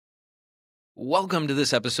Welcome to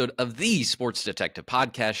this episode of the Sports Detective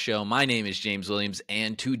Podcast Show. My name is James Williams,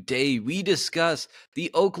 and today we discuss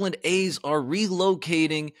the Oakland A's are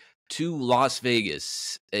relocating to Las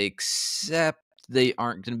Vegas, except they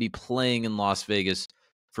aren't going to be playing in Las Vegas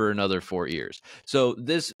for another 4 years. So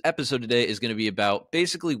this episode today is going to be about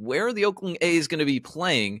basically where the Oakland A's going to be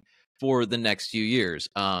playing for the next few years.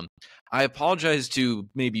 I apologize to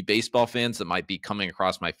maybe baseball fans that might be coming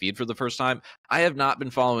across my feed for the first time. I have not been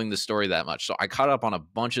following the story that much, so I caught up on a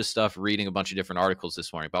bunch of stuff, reading a bunch of different articles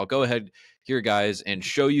this morning. But I'll go ahead here, guys, and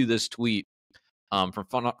show you this tweet from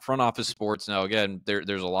Front Office Sports. Now, again,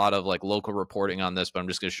 there's a lot of like local reporting on this, but I'm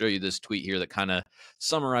just going to show you this tweet here that kind of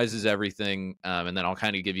summarizes everything, and then I'll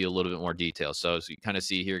kind of give you a little bit more detail. So you kind of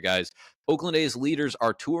see here, guys, Oakland A's leaders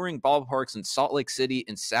are touring ballparks in Salt Lake City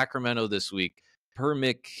and Sacramento this week, per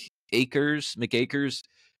McAkers,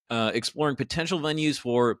 exploring potential venues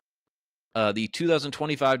for the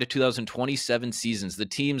 2025 to 2027 seasons. The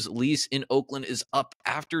team's lease in Oakland is up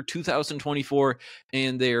after 2024,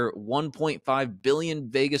 and their $1.5 billion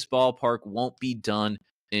Vegas ballpark won't be done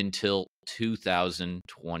until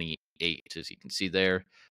 2028. As you can see there,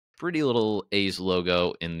 pretty little A's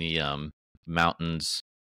logo in the mountains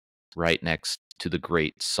right next to the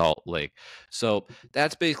Great Salt Lake. So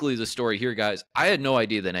that's basically the story here, guys. I had no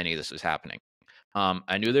idea that any of this was happening.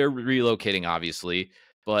 I knew they were relocating, obviously,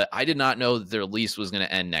 but I did not know that their lease was going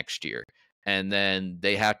to end next year. And then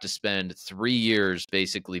they have to spend 3 years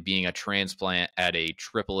basically being a transplant at a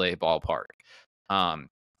AAA ballpark. I'll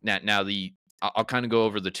kind of go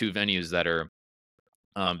over the two venues that are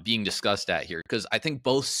being discussed at here, because I think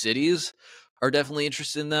both cities are definitely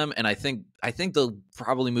interested in them, and I think they'll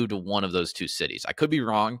probably move to one of those two cities. I could be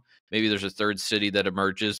wrong. Maybe there's a third city that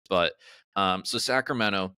emerges, but so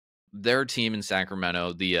Sacramento, their team in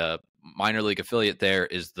Sacramento, the minor league affiliate there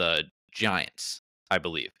is the Giants, I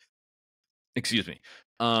believe. Excuse me.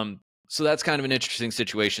 So that's kind of an interesting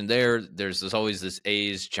situation there. There's always this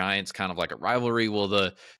A's Giants kind of like a rivalry. Well,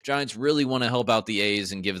 the Giants really want to help out the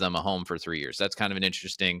A's and give them a home for 3 years. That's kind of an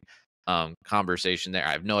interesting conversation there.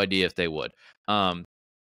 I have no idea if they would.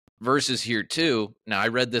 Versus here too. Now, I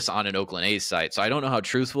read this on an Oakland A's site, so I don't know how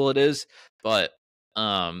truthful it is, but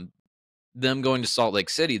them going to Salt Lake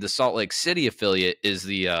City, the Salt Lake City affiliate is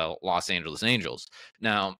the Los Angeles Angels.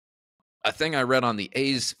 Now, a thing I read on the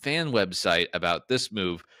A's fan website about this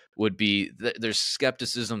move would be that there's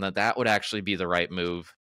skepticism that that would actually be the right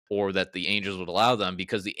move, or that the Angels would allow them,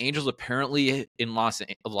 because the Angels apparently in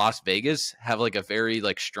Las Vegas have like a very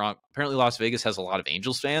like strong, apparently Las Vegas has a lot of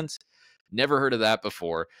Angels fans. Never heard of that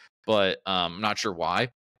before, but I'm not sure why.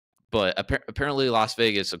 But apparently Las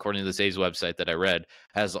Vegas, according to this A's website that I read,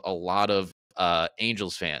 has a lot of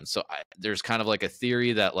Angels fans. So there's kind of like a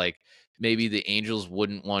theory that like maybe the Angels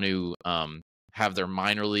wouldn't want to have their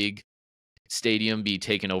minor league stadium be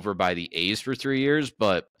taken over by the A's for 3 years.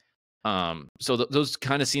 But so those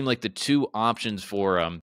kind of seem like the two options for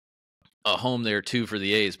a home there too for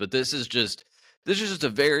the A's. But this is just a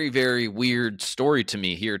very, very weird story to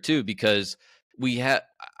me here too, because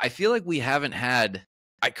I feel like we haven't had,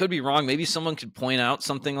 I could be wrong, maybe someone could point out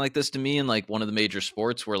something like this to me in like one of the major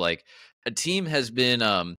sports where like a team has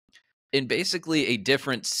been in basically a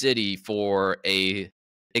different city for a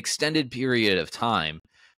extended period of time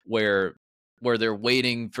where they're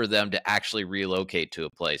waiting for them to actually relocate to a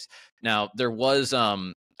place. Now, there was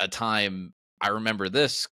a time, I remember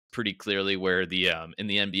this pretty clearly, where the in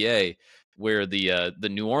the NBA, where the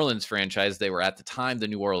New Orleans franchise, they were at the time the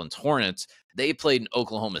New Orleans Hornets, they played in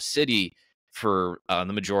Oklahoma City for the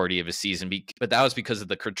majority of a season, but that was because of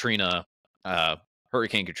the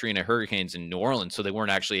Hurricane Katrina hurricanes in New Orleans, so they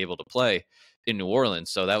weren't actually able to play in New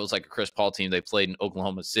Orleans. So that was like a Chris Paul team. They played in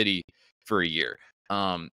Oklahoma City for a year.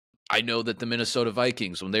 I know that the Minnesota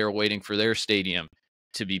Vikings, when they were waiting for their stadium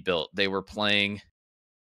to be built, they were playing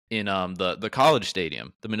in the college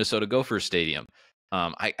stadium, the Minnesota Gophers Stadium.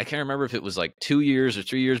 I can't remember if it was like 2 years or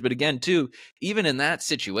 3 years, but again, too, even in that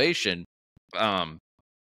situation, they're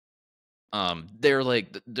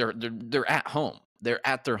at home. They're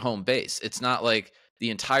at their home base. It's not like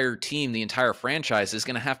the entire team, the entire franchise is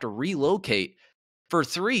going to have to relocate for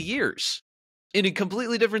 3 years in a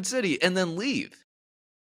completely different city and then leave.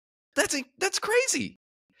 That's crazy.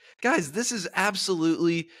 Guys, this is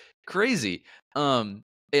absolutely crazy. And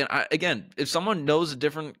again, if someone knows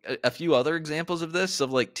a few other examples of this,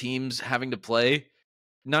 of like teams having to play,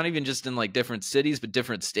 not even just in like different cities, but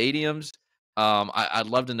different stadiums, I'd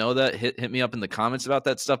love to know that. Hit me up in the comments about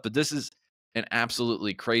that stuff. But this is an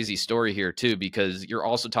absolutely crazy story here too, because you're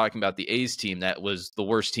also talking about the A's team that was the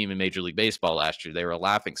worst team in Major League Baseball last year. They were a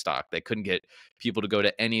laughing stock. They couldn't get people to go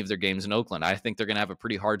to any of their games in Oakland. I think they're going to have a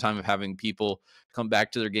pretty hard time of having people come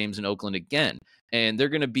back to their games in Oakland again. And they're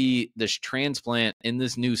going to be this transplant in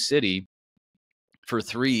this new city for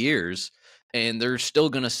 3 years, and they're still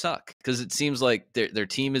going to suck because it seems like their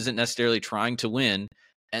team isn't necessarily trying to win.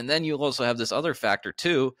 And then you also have this other factor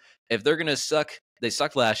too. If they're going to suck, they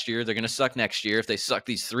sucked last year, they're going to suck next year. If they suck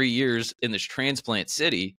these 3 years in this transplant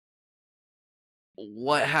city,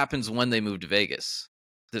 what happens when they move to Vegas?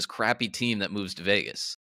 This crappy team that moves to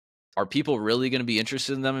Vegas. Are people really going to be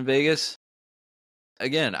interested in them in Vegas?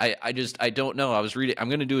 Again, I don't know. I'm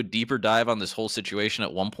going to do a deeper dive on this whole situation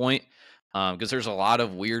at one point, because there's a lot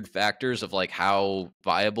of weird factors of like how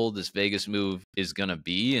viable this Vegas move is going to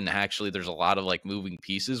be, and actually there's a lot of like moving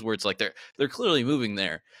pieces where it's like they're clearly moving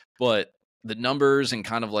there, but the numbers and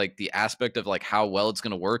kind of like the aspect of like how well it's going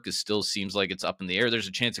to work is still seems like it's up in the air. There's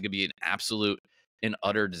a chance it could be an absolute and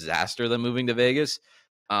utter disaster them moving to Vegas.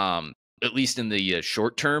 At least in the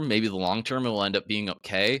short term, maybe the long term, it will end up being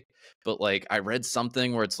okay. But like I read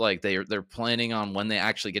something where it's like they're planning on when they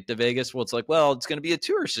actually get to Vegas. Well, it's like, well, it's going to be a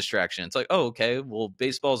tourist distraction. It's like, oh, okay. Well,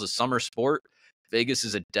 baseball is a summer sport. Vegas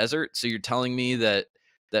is a desert. So you're telling me that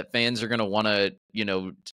fans are going to want to,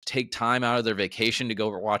 take time out of their vacation to go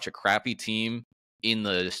watch a crappy team in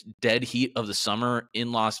the dead heat of the summer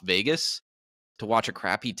in Las Vegas to watch a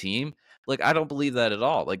crappy team? Like, I don't believe that at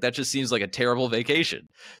all. Like, that just seems like a terrible vacation.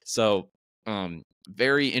 So,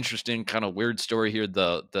 very interesting, kind of weird story here.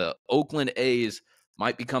 The Oakland A's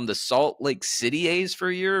might become the Salt Lake City A's for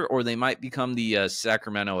a year, or they might become the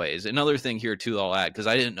Sacramento A's. Another thing here too, I'll add, because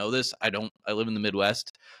I didn't know this. I live in the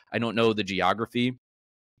Midwest. I don't know the geography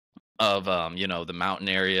of the mountain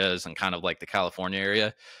areas and kind of like the California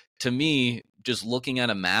area. To me, just looking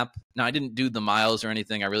at a map, now I didn't do the miles or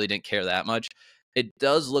anything. I really didn't care that much. It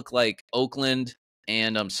does look like Oakland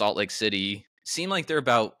and Salt Lake City seem like they're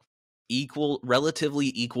about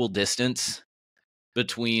relatively equal distance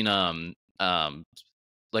between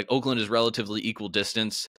like Oakland is relatively equal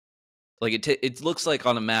distance. Like it looks like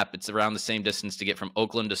on a map it's around the same distance to get from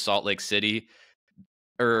Oakland to Salt Lake City,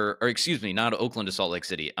 or excuse me, not Oakland to Salt Lake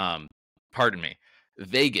City. Pardon me,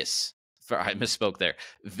 Vegas. I misspoke there.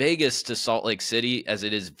 Vegas to Salt Lake City as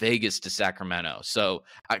it is Vegas to Sacramento. So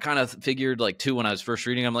I kind of figured like too when I was first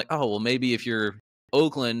reading, I'm like, oh well, maybe if you're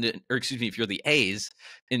Oakland, or excuse me, if you're the A's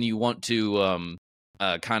and you want to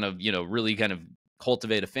kind of really kind of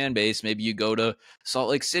cultivate a fan base, maybe you go to Salt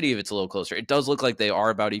Lake City if it's a little closer. It does look like they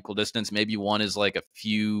are about equal distance. Maybe one is like a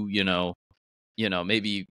few,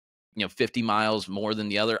 maybe 50 miles more than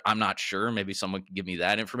the other. I'm not sure. Maybe someone can give me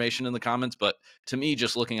that information in the comments. But to me,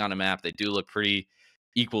 just looking on a map, they do look pretty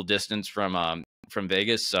equal distance from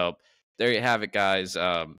Vegas. So there you have it, guys.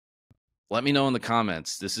 Let me know in the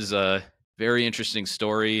comments. This is a very interesting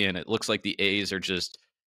story, and it looks like the A's are just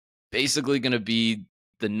basically going to be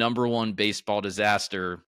the number one baseball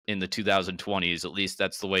disaster in the 2020s. At least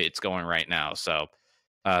that's the way it's going right now. So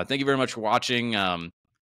thank you very much for watching.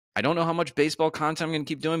 I don't know how much baseball content I'm going to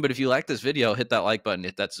keep doing, but if you like this video, hit that like button,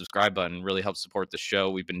 hit that subscribe button. It really helps support the show.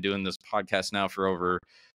 We've been doing this podcast now for over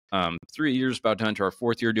 3 years, about to enter our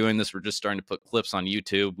 4th year doing this. We're just starting to put clips on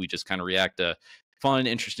YouTube. We just kind of react to fun,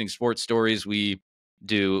 interesting sports stories. We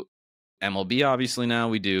do MLB, obviously now.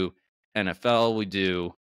 We do NFL. We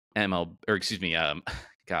do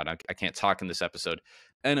God, I can't talk in this episode.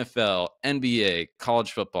 NFL, NBA,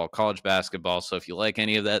 college football, college basketball. So if you like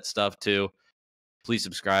any of that stuff too, please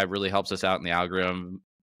subscribe. Really helps us out in the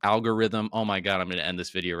algorithm. Oh my God, I'm going to end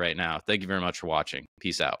this video right now. Thank you very much for watching.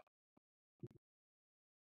 Peace out.